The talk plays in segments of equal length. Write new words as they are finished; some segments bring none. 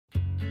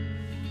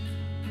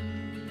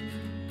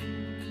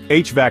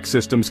HVAC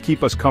systems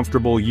keep us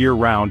comfortable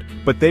year-round,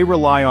 but they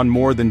rely on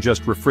more than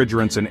just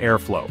refrigerants and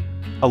airflow.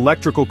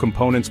 Electrical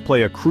components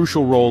play a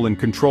crucial role in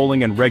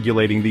controlling and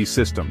regulating these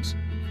systems.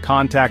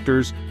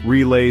 Contactors,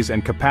 relays,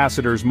 and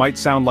capacitors might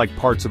sound like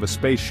parts of a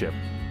spaceship,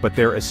 but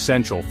they're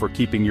essential for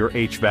keeping your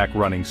HVAC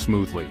running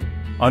smoothly.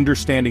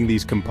 Understanding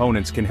these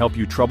components can help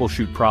you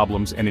troubleshoot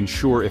problems and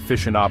ensure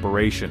efficient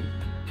operation.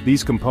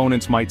 These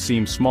components might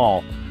seem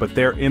small, but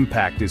their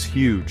impact is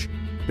huge.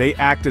 They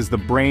act as the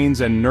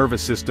brains and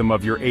nervous system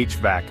of your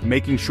HVAC,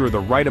 making sure the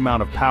right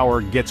amount of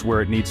power gets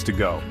where it needs to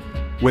go.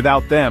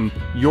 Without them,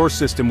 your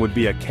system would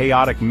be a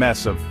chaotic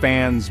mess of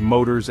fans,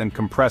 motors, and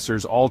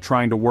compressors all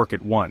trying to work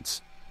at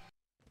once.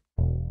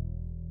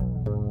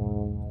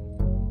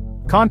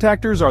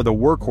 Contactors are the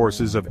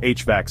workhorses of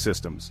HVAC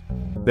systems.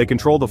 They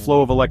control the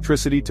flow of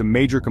electricity to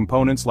major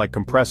components like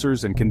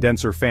compressors and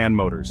condenser fan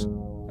motors.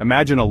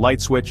 Imagine a light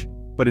switch,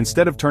 but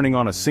instead of turning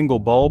on a single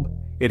bulb,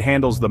 it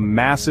handles the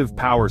massive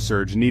power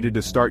surge needed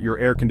to start your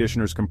air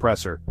conditioner's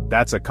compressor.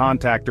 That's a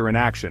contactor in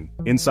action.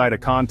 Inside a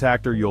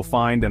contactor you'll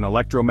find an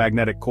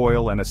electromagnetic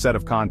coil and a set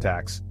of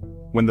contacts.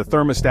 When the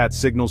thermostat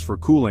signals for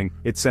cooling,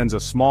 it sends a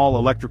small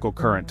electrical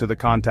current to the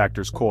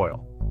contactor's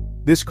coil.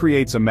 This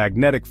creates a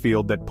magnetic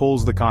field that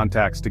pulls the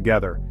contacts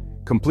together,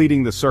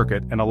 completing the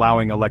circuit and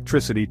allowing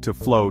electricity to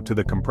flow to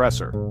the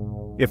compressor.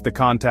 If the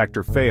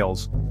contactor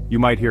fails, you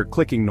might hear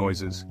clicking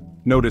noises,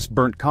 notice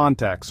burnt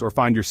contacts, or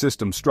find your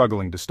system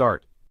struggling to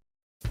start.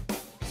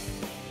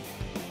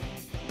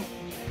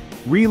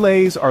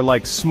 Relays are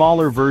like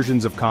smaller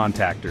versions of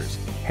contactors,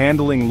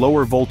 handling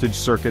lower voltage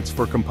circuits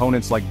for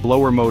components like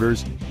blower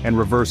motors and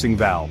reversing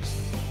valves.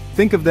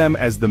 Think of them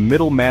as the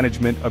middle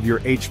management of your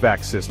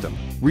HVAC system,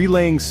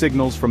 relaying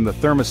signals from the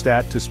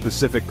thermostat to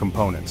specific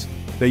components.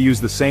 They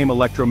use the same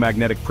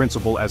electromagnetic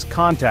principle as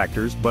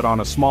contactors but on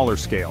a smaller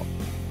scale.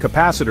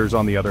 Capacitors,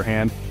 on the other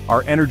hand,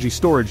 are energy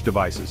storage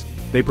devices.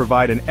 They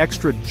provide an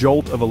extra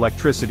jolt of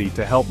electricity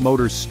to help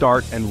motors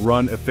start and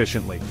run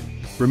efficiently.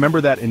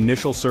 Remember that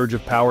initial surge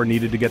of power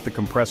needed to get the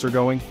compressor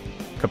going?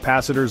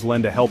 Capacitors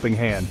lend a helping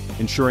hand,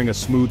 ensuring a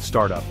smooth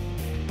startup.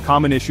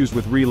 Common issues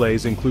with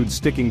relays include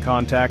sticking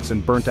contacts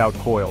and burnt-out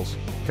coils.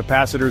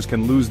 Capacitors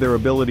can lose their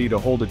ability to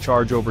hold a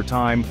charge over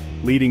time,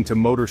 leading to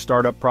motor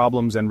startup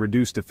problems and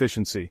reduced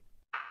efficiency.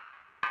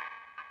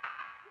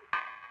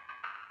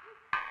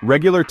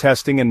 Regular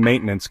testing and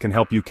maintenance can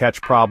help you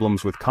catch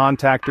problems with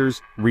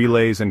contactors,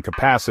 relays, and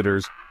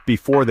capacitors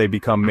before they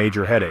become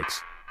major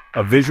headaches.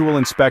 A visual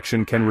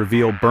inspection can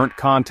reveal burnt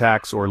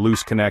contacts or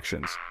loose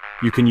connections.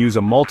 You can use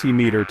a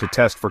multimeter to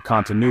test for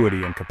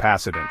continuity and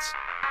capacitance.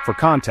 For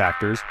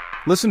contactors,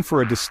 listen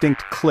for a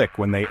distinct click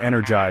when they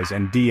energize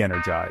and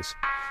de-energize.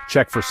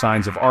 Check for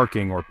signs of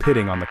arcing or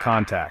pitting on the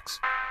contacts.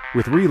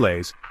 With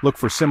relays, look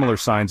for similar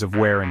signs of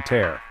wear and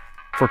tear.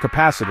 For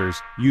capacitors,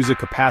 use a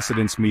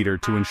capacitance meter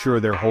to ensure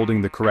they're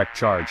holding the correct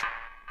charge.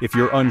 If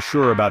you're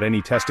unsure about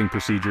any testing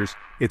procedures,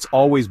 it's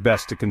always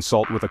best to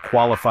consult with a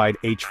qualified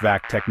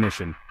HVAC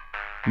technician.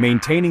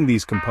 Maintaining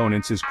these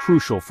components is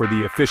crucial for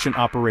the efficient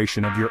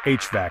operation of your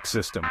HVAC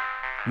system.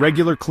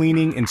 Regular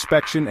cleaning,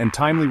 inspection, and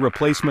timely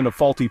replacement of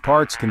faulty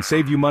parts can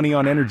save you money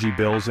on energy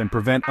bills and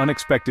prevent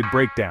unexpected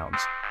breakdowns.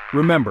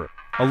 Remember,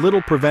 a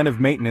little preventive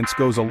maintenance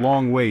goes a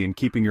long way in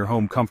keeping your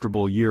home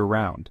comfortable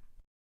year-round.